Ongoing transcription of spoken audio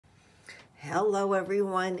Hello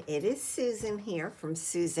everyone, it is Susan here from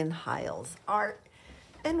Susan Hiles Art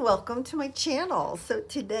and welcome to my channel. So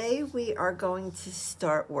today we are going to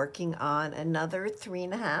start working on another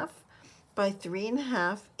 3.5 by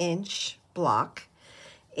 3.5 inch block,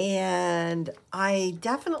 and I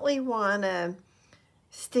definitely want to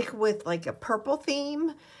stick with like a purple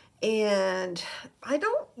theme, and I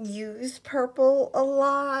don't use purple a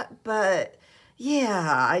lot, but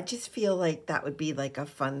yeah, I just feel like that would be like a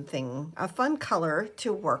fun thing, a fun color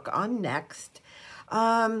to work on next.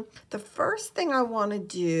 The first thing I want to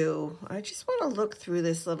do, I just want to look through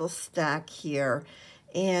this little stack here,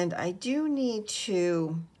 and I do need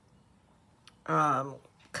to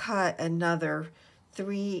cut another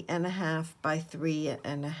 3.5 by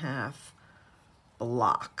 3.5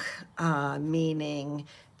 block, meaning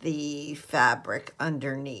the fabric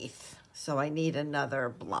underneath. So I need another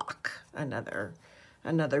block, another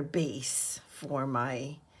base for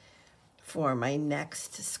my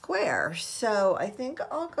next square. So I think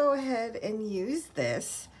I'll go ahead and use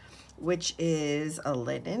this, which is a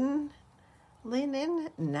linen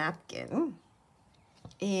napkin,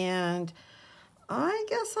 and I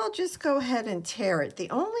guess I'll just go ahead and tear it.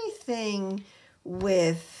 The only thing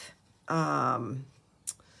with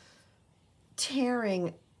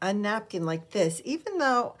tearing a napkin like this, even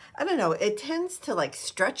though, I don't know, it tends to like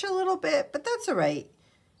stretch a little bit, but that's all right.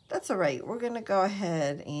 That's all right. We're going to go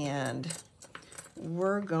ahead and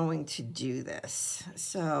we're going to do this.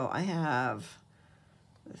 So I have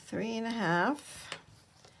 3.5,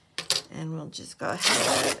 and we'll just go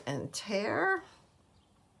ahead and tear.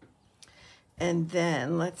 And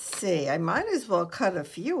then let's see, I might as well cut a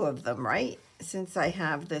few of them, right? Since I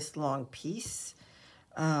have this long piece.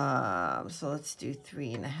 So let's do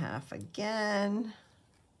 3.5 again.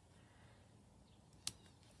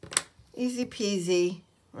 Easy peasy,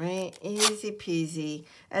 right? Easy peasy.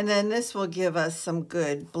 And then this will give us some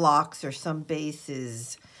good blocks or some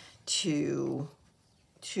bases to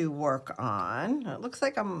work on. It looks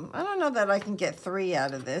like I don't know that I can get 3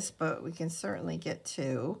 out of this, but we can certainly get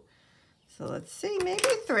 2. So let's see, maybe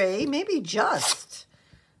 3, maybe just.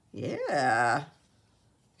 Yeah.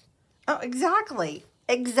 Oh, exactly.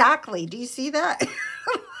 Exactly. Do you see that?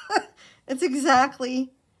 It's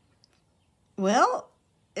exactly, well,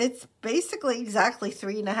 it's basically exactly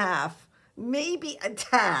 3.5. Maybe a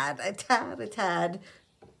tad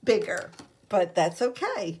bigger, but that's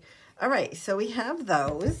okay. All right, so we have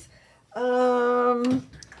those.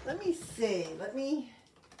 Let me see.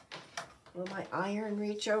 Will my iron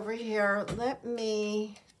reach over here? Let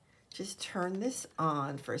me just turn this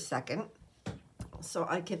on for a second so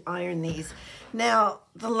I can iron these. Now,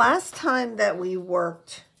 the last time that we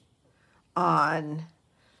worked on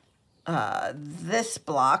this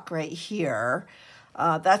block right here,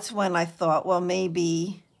 that's when I thought, well,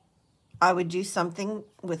 maybe I would do something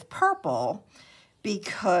with purple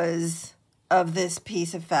because of this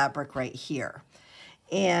piece of fabric right here.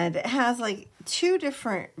 And it has like 2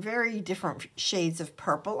 very different shades of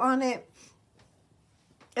purple on it.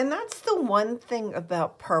 And that's the one thing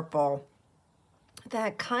about purple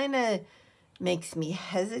that kind of makes me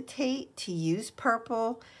hesitate to use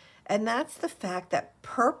purple. And that's the fact that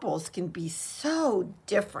purples can be so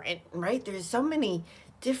different, right? There's so many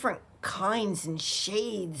different kinds and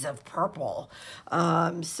shades of purple.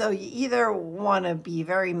 So you either want to be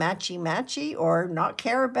very matchy or not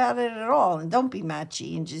care about it at all and don't be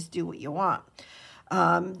matchy and just do what you want.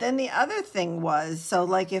 Then the other thing was, so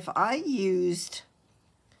like if I used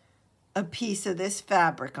a piece of this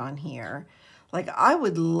fabric on here, like I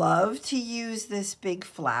would love to use this big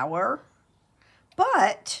flower,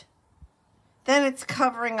 but then it's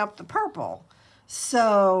covering up the purple.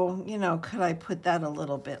 So, you know, could I put that a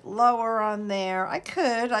little bit lower on there? I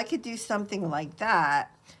could do something like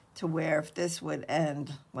that to where if this would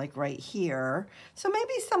end like right here. So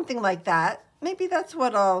maybe something like that. Maybe that's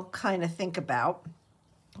what I'll kind of think about.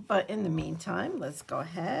 But in the meantime, let's go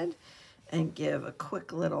ahead and give a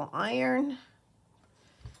quick little iron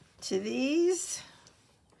to these.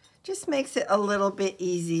 Just makes it a little bit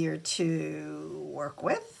easier to work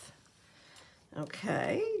with.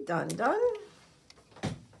 Okay, done.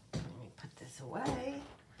 Let me put this away.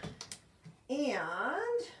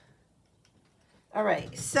 And, all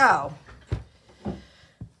right, so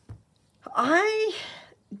I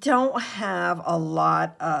don't have a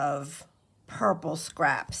lot of purple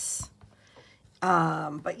scraps.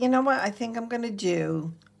 But you know what I think I'm going to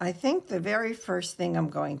do? I think the very first thing I'm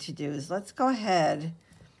going to do is let's go ahead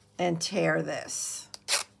and tear this.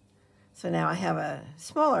 So now I have a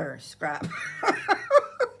smaller scrap.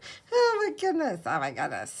 Oh my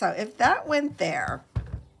goodness. So if that went there,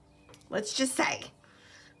 let's just say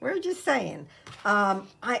We're just saying.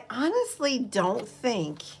 I honestly don't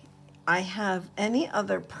think I have any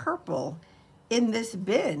other purple in this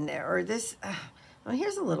bin or this. Oh,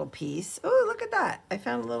 here's a little piece. Oh, look at that. I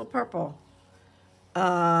found a little purple.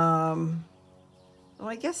 Oh,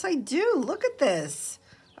 I guess I do. Look at this.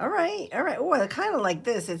 All right. All right. Oh, I kind of like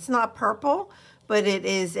this. It's not purple, but it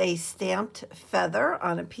is a stamped feather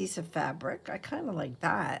on a piece of fabric. I kind of like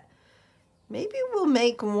that. Maybe we'll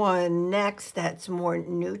make one next that's more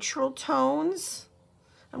neutral tones.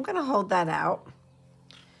 I'm going to hold that out.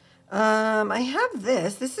 I have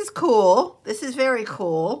this. This is cool. This is very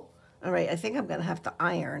cool. All right, I think I'm going to have to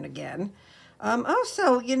iron again.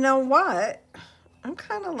 Also, you know what? I'm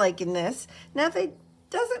kind of liking this. Now, they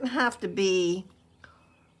doesn't have to be,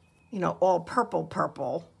 you know, all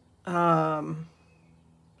purple. I'm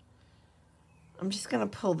just going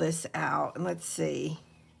to pull this out and let's see.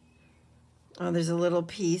 Oh, there's a little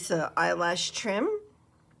piece of eyelash trim.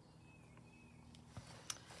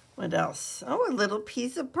 What else? Oh, a little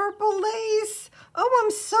piece of purple lace. Oh,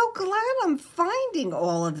 I'm so glad I'm finding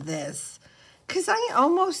all of this. Because I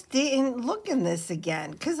almost didn't look in this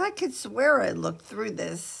again. Because I could swear I looked through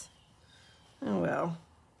this. Oh, well.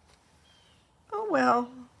 Oh,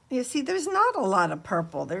 well. You see, there's not a lot of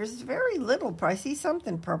purple. There's very little. I see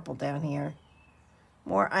something purple down here.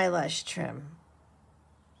 More eyelash trim.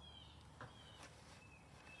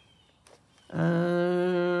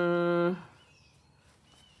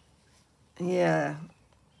 Yeah,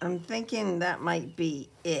 I'm thinking that might be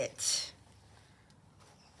it,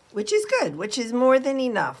 which is good, which is more than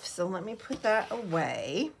enough. So let me put that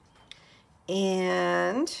away.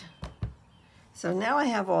 And so now I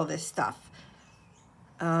have all this stuff.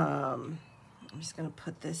 I'm just going to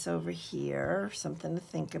put this over here, something to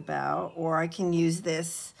think about, or I can use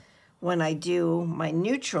this when I do my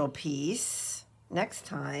neutral piece next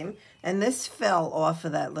time. And this fell off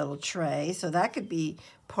of that little tray, so that could be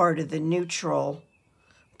part of the neutral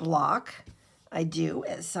block I do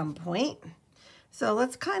at some point. So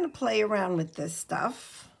let's kind of play around with this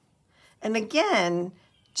stuff. And again,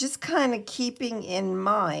 just kind of keeping in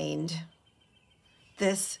mind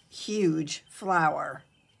this huge flower.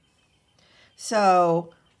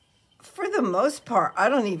 So for the most part, I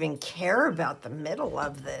don't even care about the middle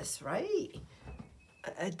of this, right?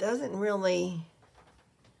 It doesn't really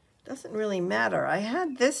matter. I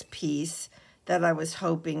had this piece that I was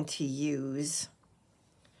hoping to use.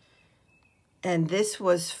 And this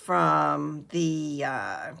was from the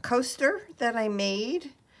coaster that I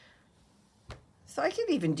made. So I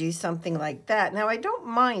could even do something like that. Now, I don't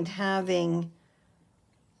mind having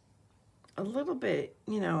a little bit,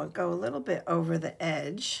 you know, go a little bit over the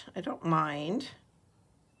edge. I don't mind.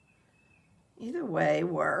 Either way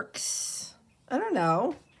works. I don't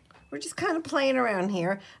know. We're just kind of playing around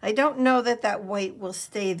here. I don't know that that white will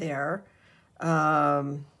stay there.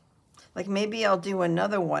 Like maybe I'll do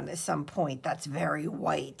another one at some point that's very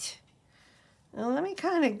white. Well, let me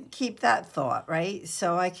kind of keep that thought, right?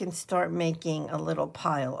 So I can start making a little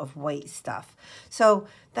pile of white stuff. So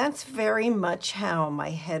that's very much how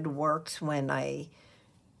my head works when it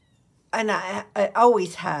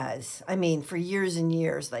always has. I mean, for years and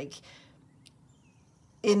years, like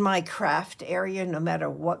in my craft area, no matter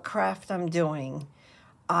what craft I'm doing,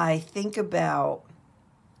 I think about,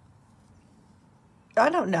 I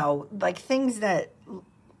don't know, like things that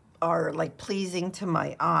are like pleasing to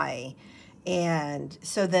my eye. And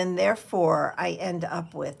so then therefore I end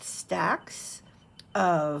up with stacks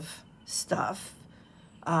of stuff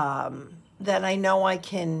that I know I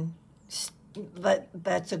can,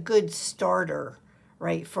 that's a good starter,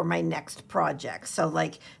 right, for my next project. So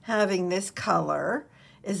like having this color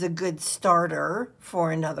is a good starter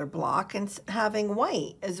for another block, and having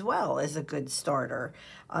white as well is a good starter.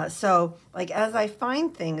 So like as I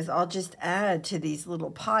find things, I'll just add to these little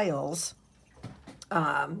piles.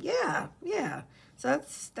 Yeah. So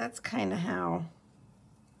that's kind of how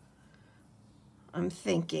I'm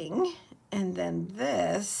thinking. And then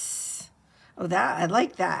this, oh, that, I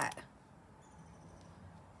like that.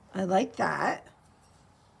 I like that.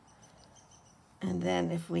 And then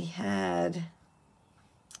if we had,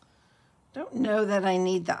 don't know that I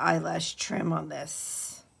need the eyelash trim on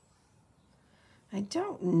this. I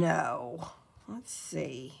don't know. Let's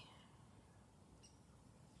see.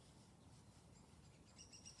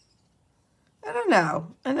 I don't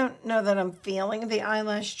know. I don't know that I'm feeling the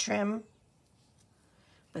eyelash trim,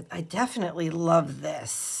 but I definitely love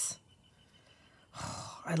this.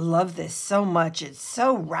 Oh, I love this so much. It's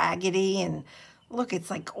so raggedy, and look, it's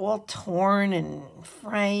like all torn and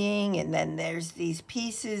fraying, and then there's these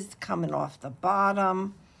pieces coming off the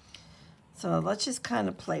bottom. So let's just kind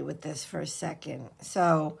of play with this for a second.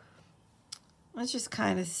 So let's just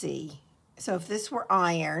kind of see. So if this were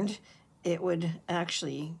ironed, it would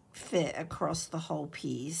actually fit across the whole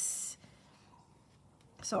piece.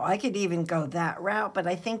 So I could even go that route, but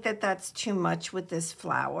I think that that's too much with this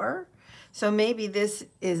flower. So maybe this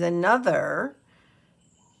is another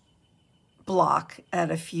block at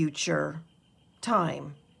a future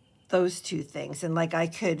time. Those two things. And like I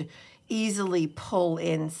could easily pull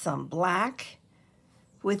in some black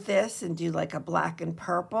with this and do like a black and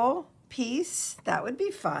purple piece. That would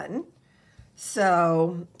be fun.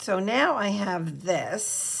 So now I have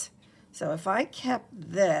this. So if I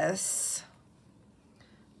kept this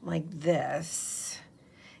like this,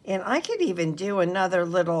 and I could even do another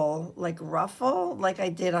little like ruffle like I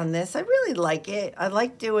did on this. I really like it. I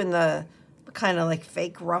like doing the kind of like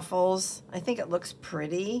fake ruffles. I think it looks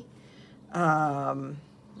pretty.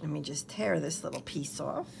 Let me just tear this little piece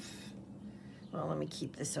off. Well, let me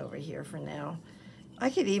keep this over here for now. I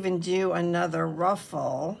could even do another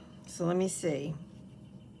ruffle. So let me see.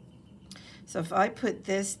 So if I put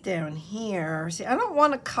this down here, see, I don't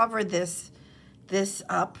want to cover this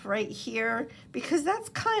up right here because that's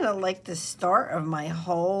kind of like the start of my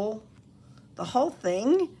whole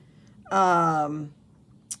thing. So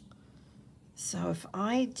if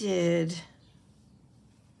I did,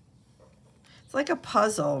 it's like a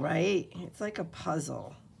puzzle, right? It's like a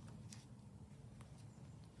puzzle.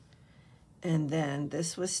 And then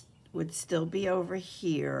this would still be over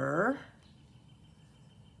here.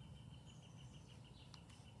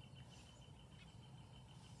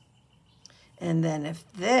 And then if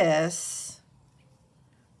this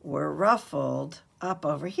were ruffled up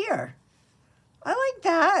over here. I like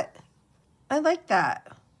that. I like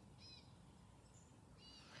that.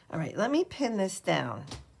 All right, let me pin this down.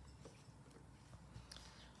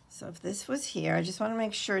 So if this was here, I just want to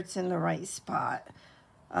make sure it's in the right spot.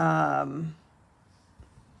 And,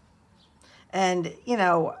 you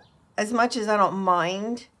know, as much as I don't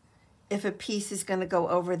mind if a piece is going to go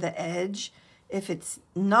over the edge, if it's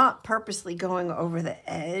not purposely going over the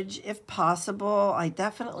edge, if possible, I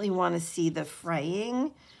definitely want to see the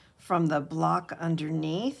fraying from the block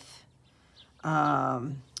underneath.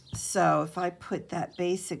 So if I put that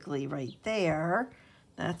basically right there,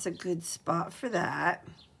 that's a good spot for that.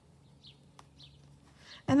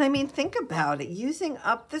 And I mean, think about it. Using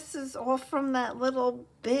up, this is all from that little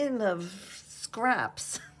bin of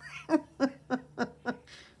scraps.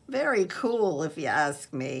 Very cool, if you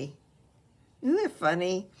ask me. Isn't it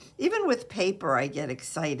funny? Even with paper, I get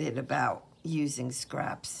excited about using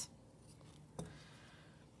scraps.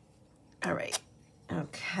 All right.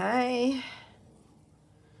 Okay.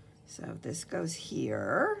 So this goes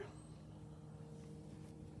here.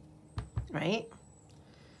 Right?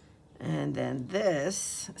 And then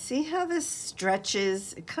this, see how this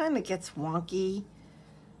stretches? It kind of gets wonky,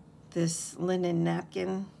 this linen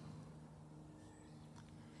napkin.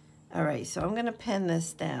 All right, so I'm gonna pin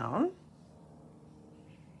this down.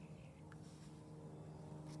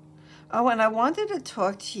 Oh, and I wanted to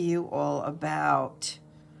talk to you all about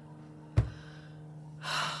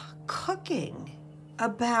cooking,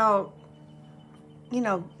 about, you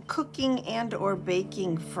know, cooking and or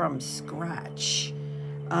baking from scratch.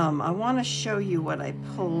 I want to show you what I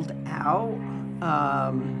pulled out.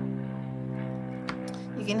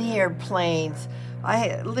 You can hear planes.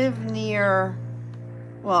 I live near,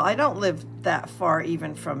 well, I don't live that far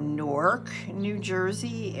even from Newark, New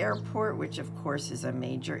Jersey airport, which of course is a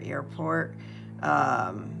major airport.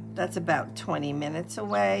 That's about 20 minutes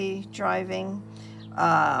away driving.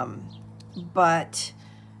 But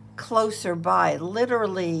closer by,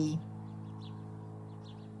 literally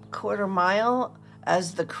quarter mile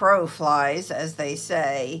as the crow flies, as they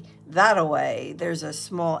say, that away, there's a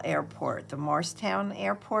small airport, the Morristown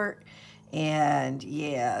Airport. And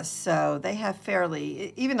yeah, so they have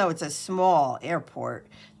fairly, even though it's a small airport,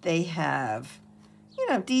 they have, you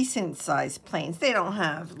know, decent sized planes. They don't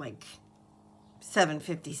have like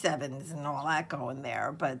 757s and all that going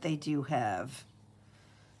there, but they do have,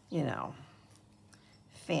 you know,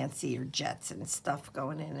 fancier jets and stuff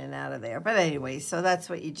going in and out of there. But anyway, so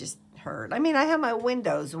that's what you just heard. I mean, I have my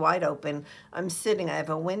windows wide open. I'm sitting, I have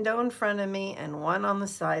a window in front of me and one on the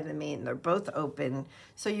side of me, and they're both open.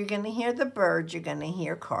 So you're going to hear the birds, you're going to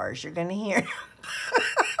hear cars, you're going to hear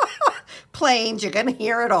planes, you're going to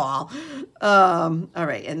hear it all. All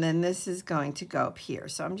right, and then this is going to go up here.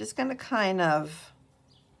 So I'm just going to kind of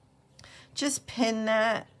just pin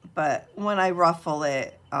that, but when I ruffle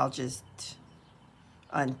it, I'll just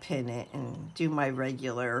unpin it and do my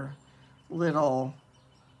regular little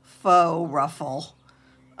faux ruffle.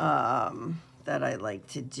 that I like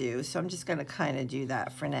to do. So I'm just going to kind of do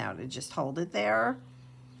that for now, to just hold it there.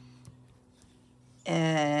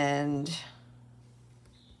 And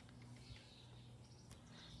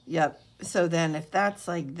yep. So then if that's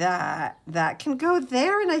like that, that can go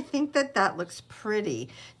there, and I think that that looks pretty.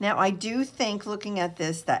 Now I do think, looking at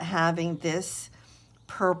this, that having this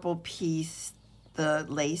purple piece, the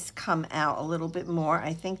lace, come out a little bit more,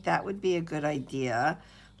 I think that would be a good idea.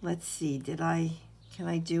 Let's see, can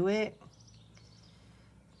I do it?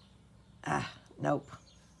 Ah, nope.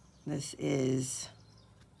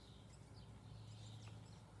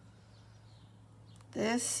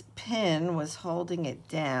 This pin was holding it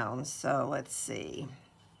down, so let's see.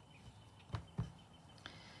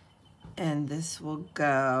 And this will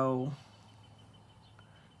go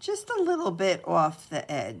just a little bit off the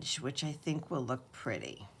edge, which I think will look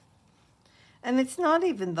pretty. And it's not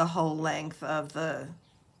even the whole length of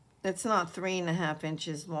it's not 3.5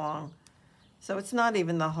 inches long. So it's not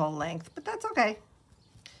even the whole length, but that's okay.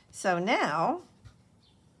 So now,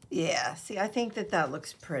 yeah, see, I think that that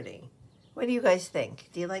looks pretty. What do you guys think?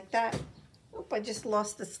 Do you like that? Oop, I just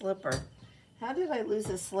lost the slipper. How did I lose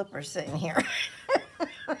a slipper sitting here?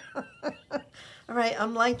 All right,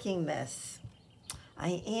 I'm liking this.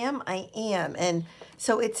 I am. And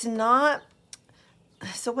so it's not,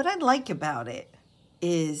 so what I like about it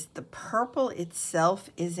is the purple itself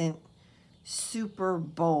isn't super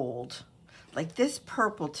bold. Like this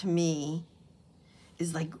purple to me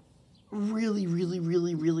is like really, really,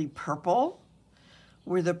 really, really purple,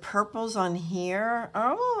 where the purples on here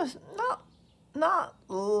are almost not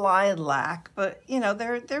lilac, but you know,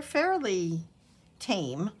 they're fairly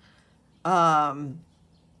tame. So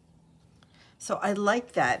I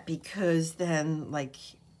like that, because then, like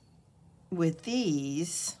with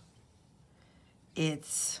these,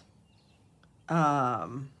 it's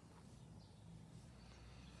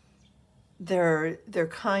they're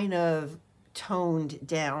kind of toned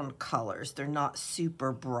down colors. They're not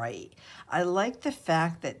super bright. I like the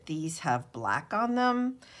fact that these have black on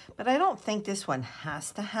them, but I don't think this one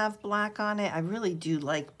has to have black on it. I really do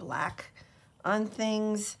like black on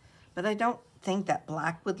things, but I don't think that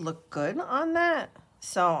black would look good on that.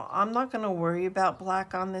 So I'm not going to worry about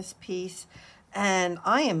black on this piece. And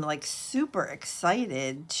I am like super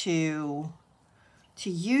excited to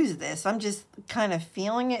use this. I'm just kind of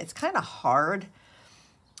feeling it. It's kind of hard.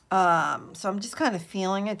 So I'm just kind of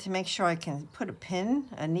feeling it to make sure I can put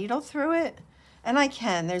a needle through it. And I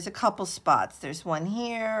can. There's a couple spots. There's one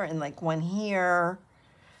here and like one here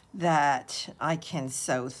that I can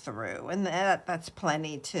sew through. And that's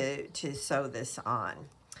plenty to sew this on.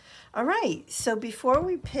 All right. So before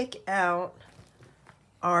we pick out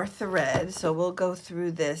our thread, so we'll go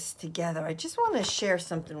through this together, I just want to share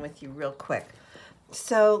something with you real quick.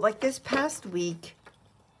 So like this past week,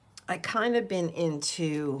 I kind of been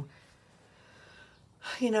into,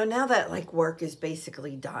 you know, now that like work is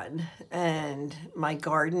basically done and my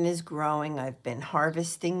garden is growing, I've been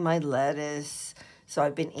harvesting my lettuce. So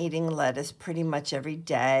I've been eating lettuce pretty much every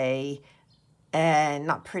day. And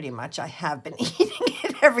not pretty much, I have been eating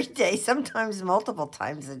it every day, sometimes multiple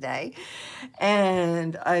times a day.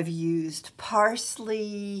 And I've used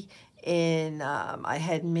parsley I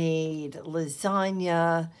had made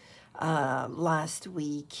lasagna last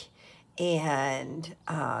week. And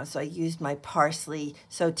so I used my parsley.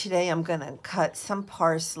 So today I'm going to cut some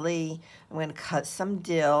parsley, I'm going to cut some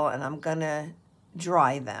dill, and I'm going to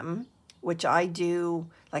dry them, which I do,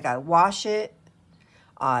 like I wash it,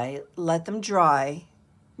 I let them dry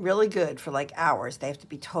really good for like hours. They have to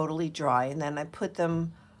be totally dry. And then I put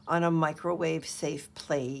them on a microwave safe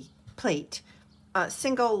plate,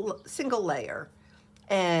 single layer.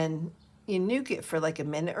 And you nuke it for like a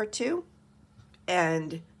minute or two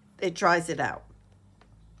and it dries it out.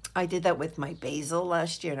 I did that with my basil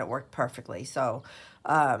last year and it worked perfectly. So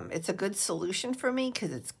it's a good solution for me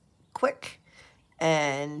because it's quick,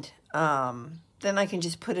 and then I can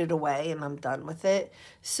just put it away and I'm done with it.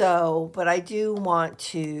 So, but I do want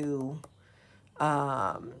to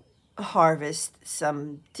harvest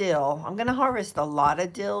some dill. I'm going to harvest a lot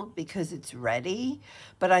of dill because it's ready,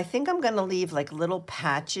 but I think I'm going to leave like little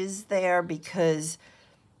patches there, because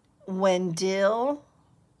when dill,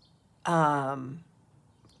 once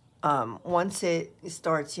it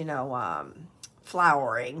starts, you know,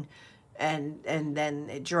 flowering and then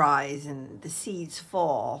it dries and the seeds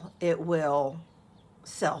fall, it will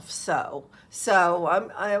self-sow. So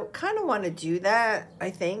I kind of want to do that, I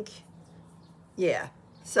think. Yeah.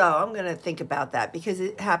 So I'm going to think about that because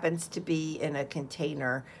it happens to be in a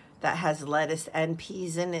container that has lettuce and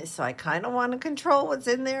peas in it. So I kind of want to control what's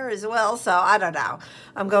in there as well. So I don't know.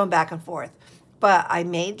 I'm going back and forth. But I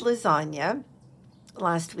made lasagna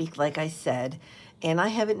last week, like I said, and I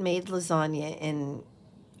haven't made lasagna in,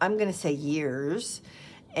 I'm going to say years.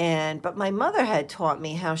 But my mother had taught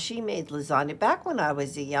me how she made lasagna back when I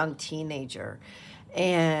was a young teenager.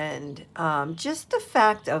 And just the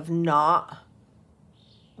fact of not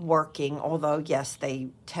working, although yes, they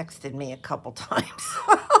texted me a couple times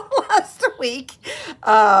last week,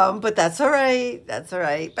 but that's all right. That's all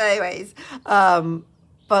right. But anyways,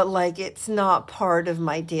 but like it's not part of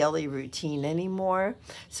my daily routine anymore.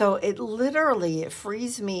 So it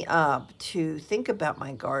frees me up to think about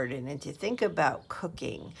my garden and to think about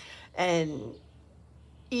cooking and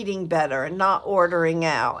eating better and not ordering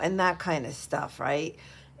out and that kind of stuff, right?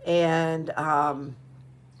 And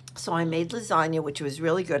so I made lasagna, which was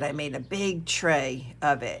really good. I made a big tray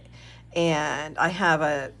of it. And I have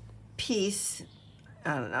a piece,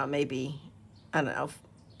 I don't know, maybe, I don't know,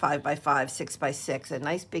 5 by 5, 6 by 6, a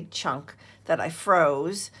nice big chunk that I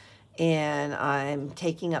froze. And I'm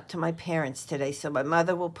taking up to my parents today. So my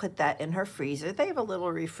mother will put that in her freezer. They have a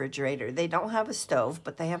little refrigerator. They don't have a stove,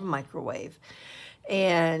 but they have a microwave.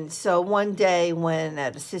 And so one day when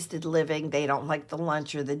at assisted living, they don't like the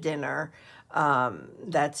lunch or the dinner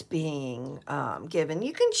that's being given.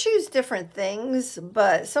 You can choose different things,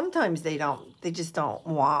 but sometimes they just don't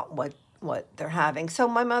want what they're having. So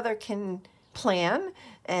my mother can plan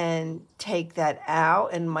and take that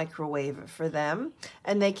out and microwave it for them.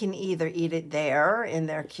 And they can either eat it there in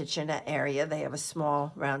their kitchenette area. They have a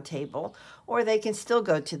small round table, or they can still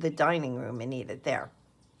go to the dining room and eat it there.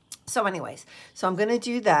 So anyways, so I'm going to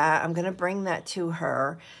do that. I'm going to bring that to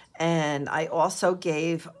her. And I also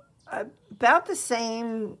gave about the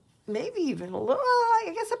same, maybe even a little,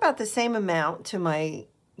 I guess about the same amount to my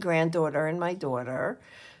granddaughter and my daughter.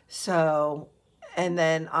 So, and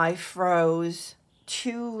then I froze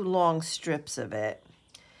 2 long strips of it.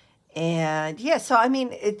 And yeah, so I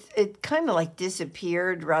mean, it kind of like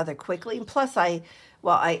disappeared rather quickly. And plus I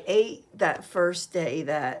ate that first day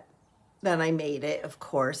that I made it, of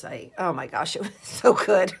course. Oh my gosh, it was so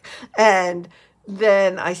good. And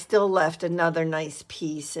then I still left another nice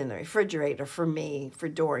piece in the refrigerator for me for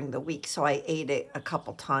during the week. So I ate it a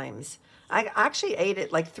couple times. I actually ate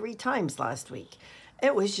it like 3 times last week.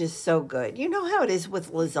 It was just so good. You know how it is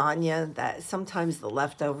with lasagna, that sometimes the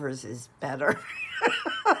leftovers is better.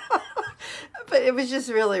 But it was just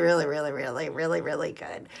really, really, really, really, really, really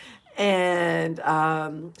good. And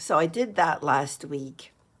so I did that last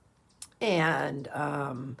week. And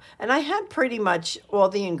I had pretty much all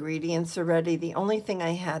the ingredients already. The only thing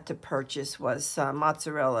I had to purchase was some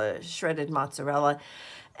mozzarella, shredded mozzarella.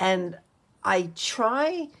 And I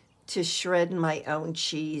try to shred my own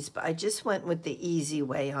cheese, but I just went with the easy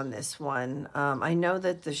way on this one. I know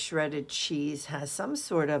that the shredded cheese has some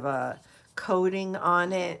sort of a coating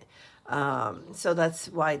on it. So that's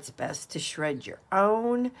why it's best to shred your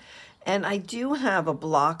own. And I do have a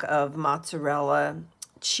block of mozzarella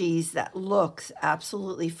cheese that looks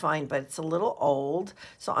absolutely fine, but it's a little old,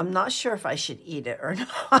 so I'm not sure if I should eat it or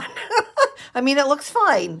not. I mean, it looks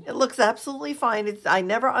fine. It looks absolutely fine. I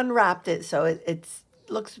never unwrapped it, so it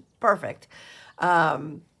looks perfect.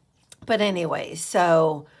 But anyway,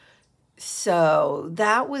 so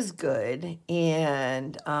that was good.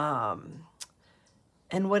 And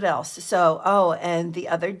what else? So, and the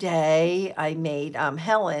other day I made,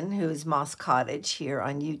 Helen, who's Moss Cottage here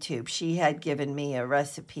on YouTube, she had given me a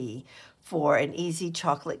recipe for an easy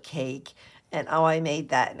chocolate cake. And I made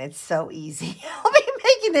that, and it's so easy. I'll be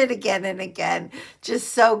making it again and again. Just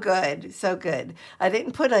so good, so good. I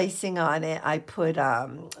didn't put icing on it. I put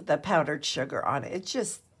the powdered sugar on it.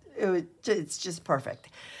 It's just perfect.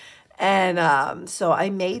 And so I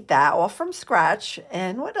made that all from scratch.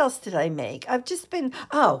 And what else did I make? I've just been,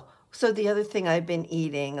 so the other thing I've been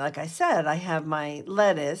eating, like I said, I have my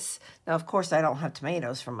lettuce. Now, of course, I don't have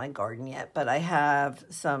tomatoes from my garden yet, but I have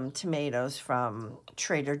some tomatoes from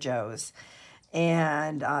Trader Joe's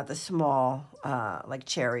and the small, like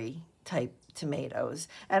cherry type tomatoes.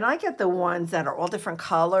 And I get the ones that are all different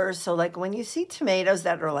colors. So like when you see tomatoes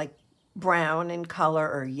that are like brown in color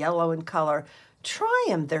or yellow in color, try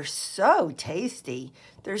them. They're so tasty.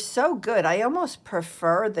 They're so good. I almost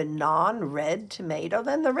prefer the non-red tomato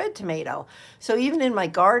than the red tomato. So even in my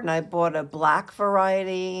garden, I bought a black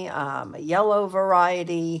variety, a yellow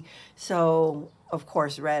variety. So of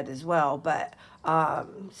course red as well. But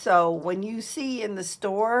so when you see in the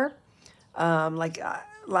store,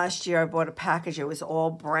 last year I bought a package. It was all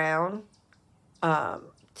brown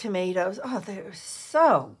tomatoes. Oh, they're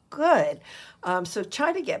so good. So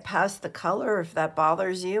try to get past the color if that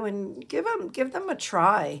bothers you, and give them a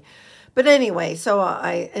try. But anyway, so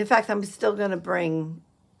in fact, I'm still going to bring,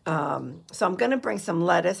 so I'm going to bring some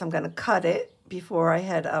lettuce. I'm going to cut it, before I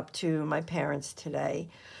head up to my parents today.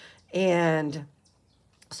 And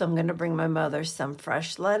so I'm going to bring my mother some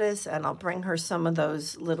fresh lettuce, and I'll bring her some of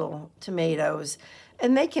those little tomatoes,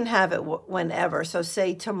 and they can have it whenever. So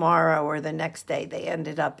say tomorrow or the next day they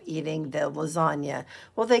ended up eating the lasagna.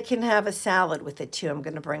 Well, they can have a salad with it too. I'm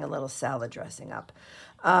going to bring a little salad dressing up.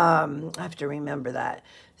 I have to remember that.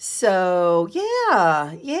 So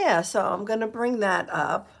yeah. So I'm going to bring that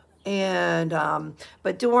up. And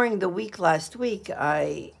but during the week last week,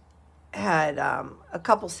 I had a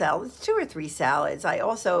couple salads, 2 or 3 salads. I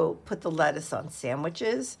also put the lettuce on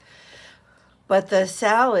sandwiches. But the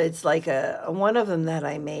salads, like one of them that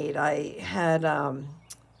I made, I had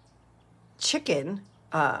chicken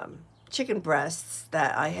breasts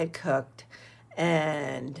that I had cooked,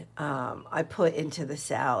 and I put into the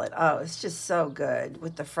salad. Oh, it's just so good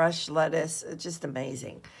with the fresh lettuce. It's just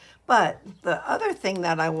amazing. But the other thing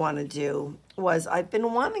that I want to do was I've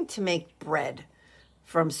been wanting to make bread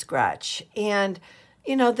from scratch. And,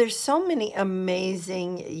 you know, there's so many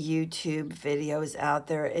amazing YouTube videos out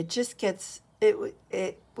there. It just gets...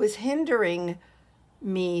 It was hindering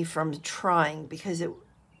me from trying because it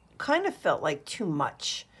kind of felt like too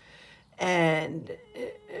much. And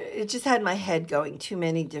it just had my head going too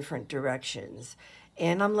many different directions.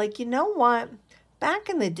 And I'm like, you know what? Back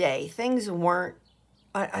in the day, things weren't,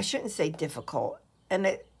 I shouldn't say difficult.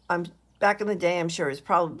 And back in the day, I'm sure it's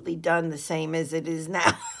probably done the same as it is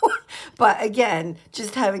now. But again,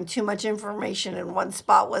 just having too much information in one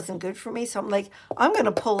spot wasn't good for me. So I'm like, I'm going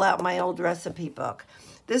to pull out my old recipe book.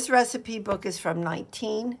 This recipe book is from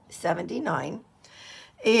 1979.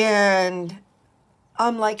 And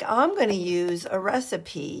I'm like, I'm going to use a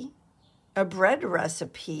bread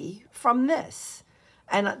recipe from this.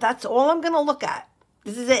 And that's all I'm going to look at.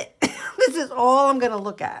 This is it. This is all I'm going to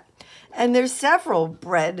look at. And there's several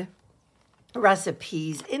bread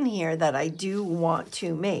recipes in here that I do want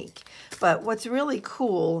to make. But what's really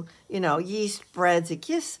cool, you know, yeast breads, it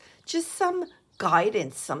gives just some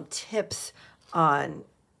guidance, some tips on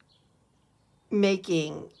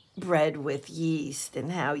making bread with yeast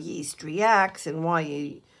and how yeast reacts and why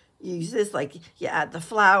you use this. Like, you add the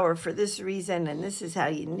flour for this reason, and this is how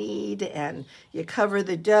you knead, and you cover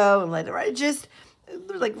the dough and let it rise. Just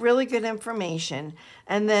like really good information.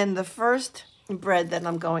 And then the first bread that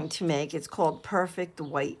I'm going to make, it's called Perfect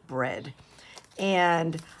White Bread.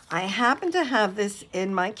 And I happen to have this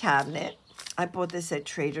in my cabinet. I bought this at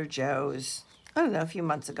Trader Joe's, I don't know, a few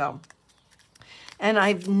months ago.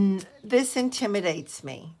 And this intimidates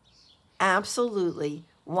me. Absolutely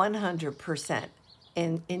 100%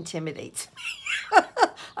 intimidates me.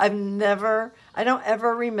 I don't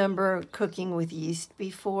ever remember cooking with yeast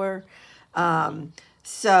before.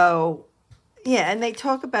 So yeah, and they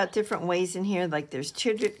talk about different ways in here. Like there's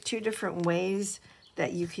two different ways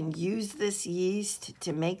that you can use this yeast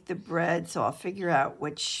to make the bread. So I'll figure out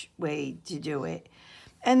which way to do it.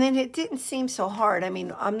 And then it didn't seem so hard. I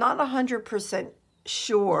mean, I'm not 100%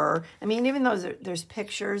 sure. I mean, even though there's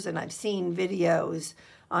pictures and I've seen videos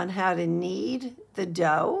on how to knead the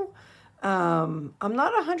dough, I'm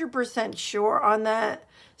not 100% sure on that.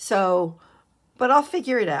 So, but I'll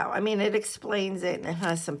figure it out. I mean, it explains it and it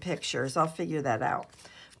has some pictures. I'll figure that out.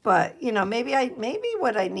 But, you know, maybe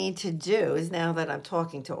what I need to do is, now that I'm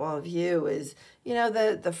talking to all of you, is, you know,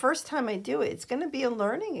 the first time I do it, it's going to be a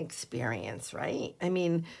learning experience, right? I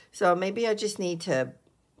mean, so maybe I just need to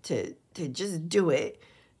just do it.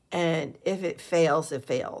 And if it fails, it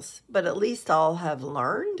fails. But at least I'll have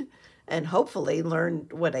learned, and hopefully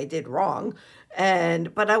learned what I did wrong.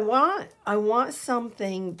 But I want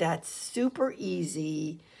something that's super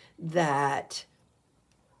easy, that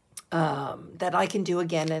I can do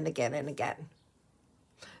again and again and again.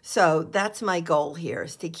 So that's my goal here,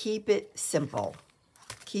 is to keep it simple.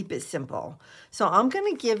 Keep it simple. So I'm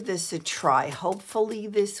going to give this a try, hopefully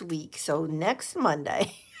this week. So next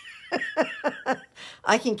Monday,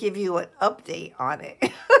 I can give you an update on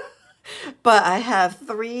it. But I have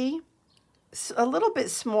 3, a little bit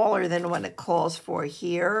smaller than what it calls for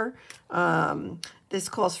here. This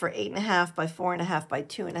calls for 8.5 by 4.5 by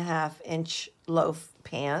 2.5 inch loaf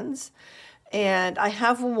pans. And I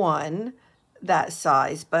have one that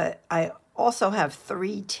size, but I also have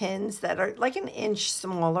 3 tins that are like an inch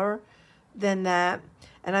smaller than that.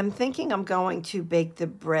 And I'm thinking I'm going to bake the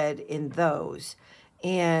bread in those.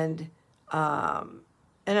 And I'm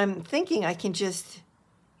thinking I can just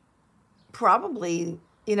probably,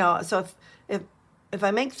 you know, so if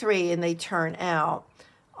I make 3 and they turn out,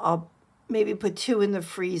 I'll maybe put 2 in the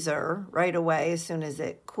freezer right away as soon as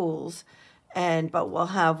it cools, but we'll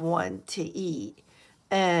have 1 to eat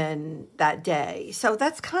and that day. So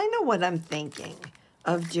that's kind of what I'm thinking.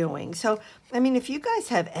 doing. So, I mean, if you guys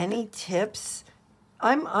have any tips,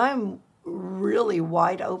 I'm really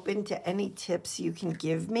wide open to any tips you can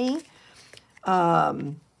give me.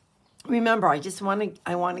 Remember, I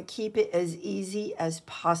want to keep it as easy as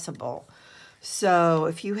possible. So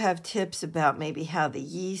if you have tips about maybe how the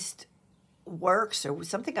yeast works or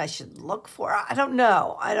something I should look for, I don't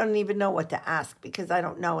know. I don't even know what to ask because I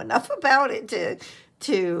don't know enough about it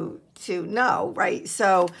to know, right?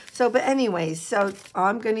 But anyways, so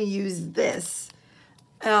I'm going to use this.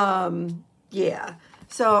 Yeah.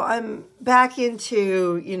 So I'm back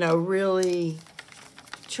into, really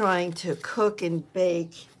trying to cook and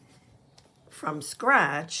bake from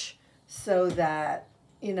scratch so that,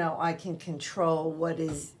 I can control what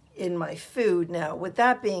is in my food. Now, with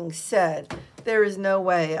that being said, there is no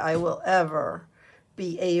way I will ever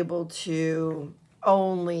be able to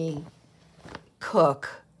only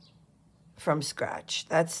cook from scratch.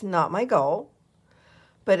 That's not my goal.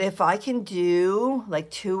 But if I can do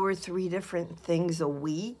like 2 or 3 different things a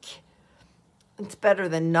week, it's better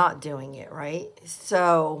than not doing it, right?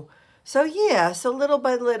 So yeah, so little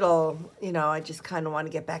by little, I just kind of want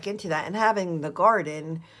to get back into that. And having the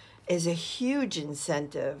garden is a huge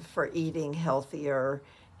incentive for eating healthier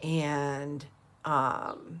and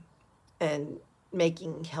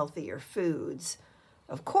making healthier foods,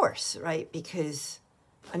 of course, right? Because,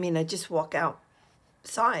 I mean, I just walk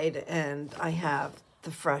outside and I have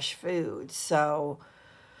the fresh food. So,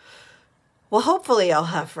 well, hopefully I'll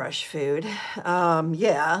have fresh food.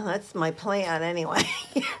 Yeah, that's my plan anyway.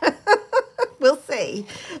 We'll see.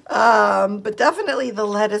 But definitely the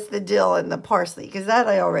lettuce, the dill, and the parsley, because that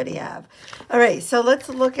I already have. All right, so let's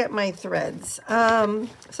look at my threads.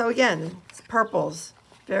 So again, it's purples.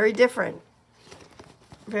 Very different.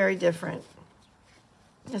 Very different.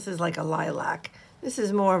 This is like a lilac. This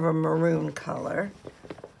is more of a maroon color.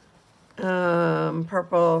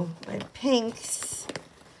 Purple and pinks.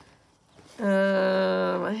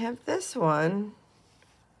 I have this one.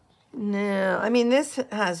 No, I mean, this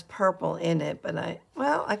has purple in it, but I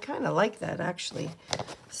kind of like that, actually.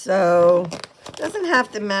 So, it doesn't have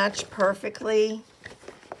to match perfectly.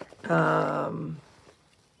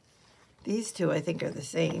 These two, I think, are the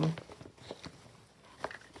same.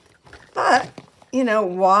 But,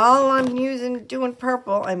 while I'm doing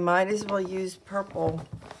purple, I might as well use purple.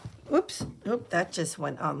 Oops, that just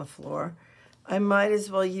went on the floor. I might as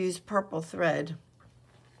well use purple thread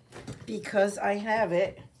because I have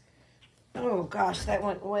it. Oh gosh, that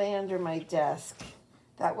went way under my desk.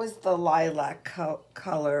 That was the lilac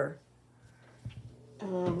color.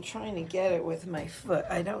 I'm trying to get it with my foot.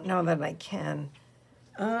 I don't know that I can.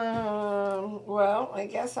 Well, I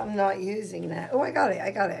guess I'm not using that. Oh, I got it.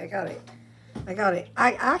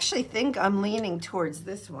 I actually think I'm leaning towards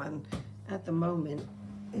this one at the moment.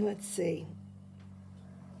 Let's see.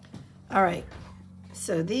 All right,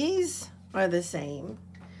 so these are the same.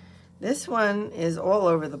 This one is all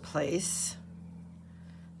over the place.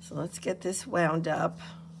 So let's get this wound up.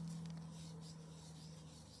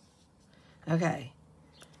 Okay.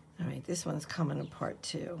 All right, this one's coming apart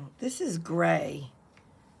too. This is gray.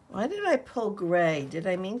 Why did I pull gray? Did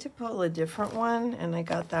I mean to pull a different one and I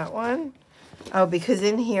got that one? Oh, because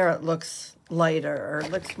in here it looks lighter, or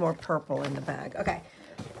it looks more purple in the bag. Okay.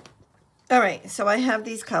 All right, so I have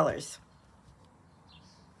these colors.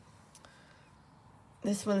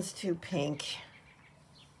 This one's too pink.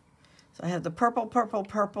 So I have the purple, purple,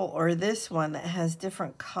 purple, or this one that has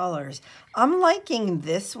different colors. I'm liking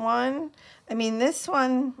this one. I mean, this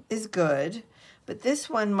one is good, but this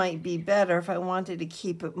one might be better if I wanted to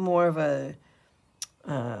keep it more of a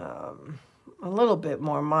little bit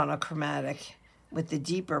more monochromatic with the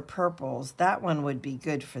deeper purples. That one would be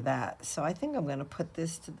good for that. So I think I'm going to put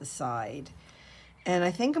this to the side. And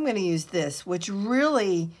I think I'm going to use this, which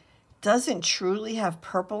really doesn't truly have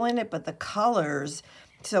purple in it, but the colors,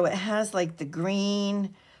 so it has like the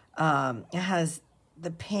green, it has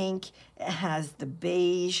the pink, it has the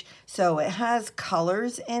beige, so it has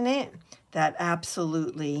colors in it that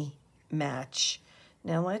absolutely match.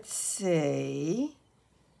 Now let's see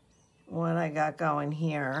what I got going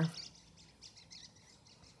here.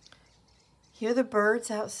 Hear the birds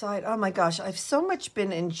outside. Oh my gosh, I've so much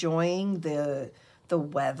been enjoying the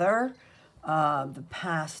weather the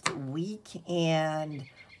past week, and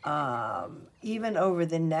even over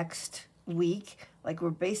the next week, like we're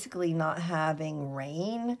basically not having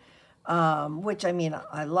rain, which, I mean,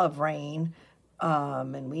 I love rain,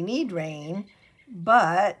 and we need rain,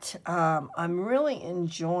 but I'm really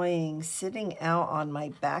enjoying sitting out on my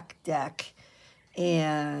back deck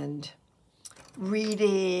and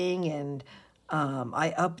reading, and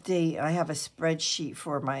I have a spreadsheet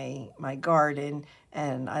for my garden,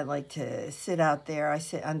 and I like to sit out there. I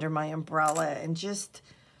sit under my umbrella and just,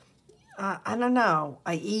 I don't know,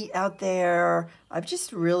 I eat out there. I've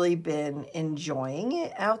just really been enjoying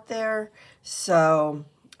it out there. So,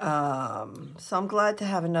 so I'm glad to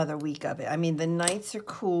have another week of it. I mean, the nights are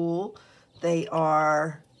cool. They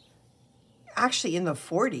are actually in the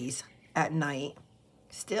 40s at night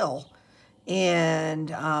still. And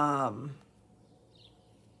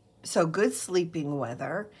so good sleeping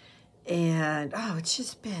weather. And oh, it's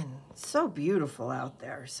just been so beautiful out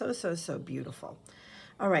there. So, so, so beautiful.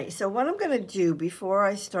 All right, so what I'm going to do before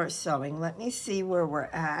I start sewing, let me see where we're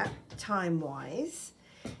at time-wise.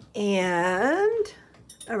 And,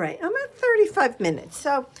 all right, I'm at 35 minutes.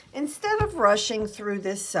 So instead of rushing through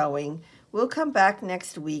this sewing, we'll come back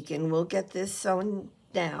next week and we'll get this sewn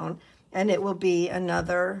down, and it will be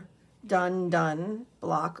another done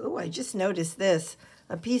block. Oh, I just noticed this,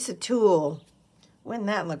 a piece of tulle. Wouldn't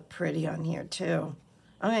that look pretty on here too?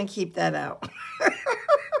 I'm going to keep that out.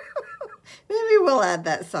 Maybe we'll add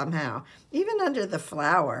that somehow. Even under the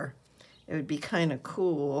flower, it would be kind of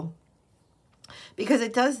cool. Because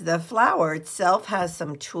it does, the flower itself has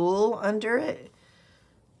some tulle under it.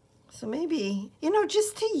 So maybe, you know,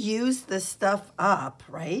 just to use the stuff up,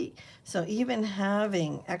 right? So even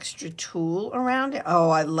having extra tulle around it. Oh,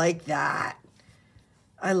 I like that.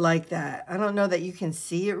 I like that. I don't know that you can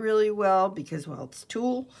see it really well because, well, it's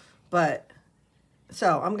tulle, but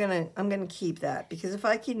so I'm gonna keep that because if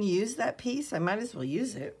I can use that piece, I might as well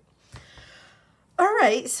use it. All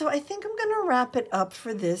right, so I think I'm gonna wrap it up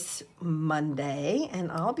for this Monday, and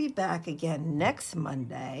I'll be back again next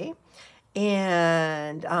Monday.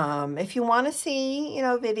 And if you want to see, you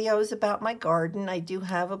know, videos about my garden, I do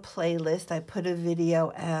have a playlist. I put a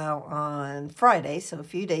video out on Friday, so a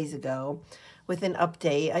few days ago, with an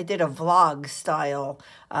update. I did a vlog style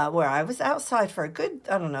where I was outside for a good,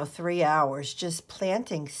 I don't know, 3 hours just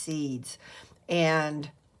planting seeds.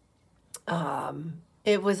 And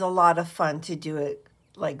it was a lot of fun to do it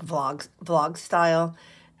like vlog style.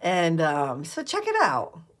 And so check it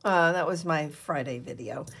out. That was my Friday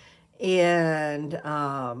video. And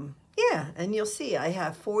yeah, and you'll see I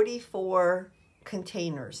have 44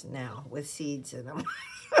 containers now with seeds in them.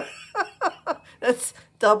 That's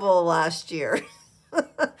double last year.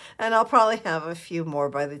 And I'll probably have a few more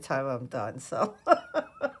by the time I'm done. So,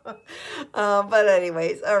 but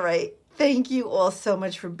anyways, all right. Thank you all so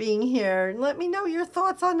much for being here. And let me know your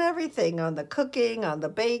thoughts on everything, on the cooking, on the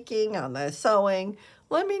baking, on the sewing.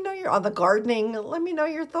 Let me know on the gardening. Let me know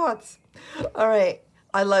your thoughts. All right.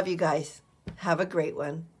 I love you guys. Have a great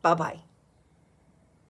one. Bye-bye.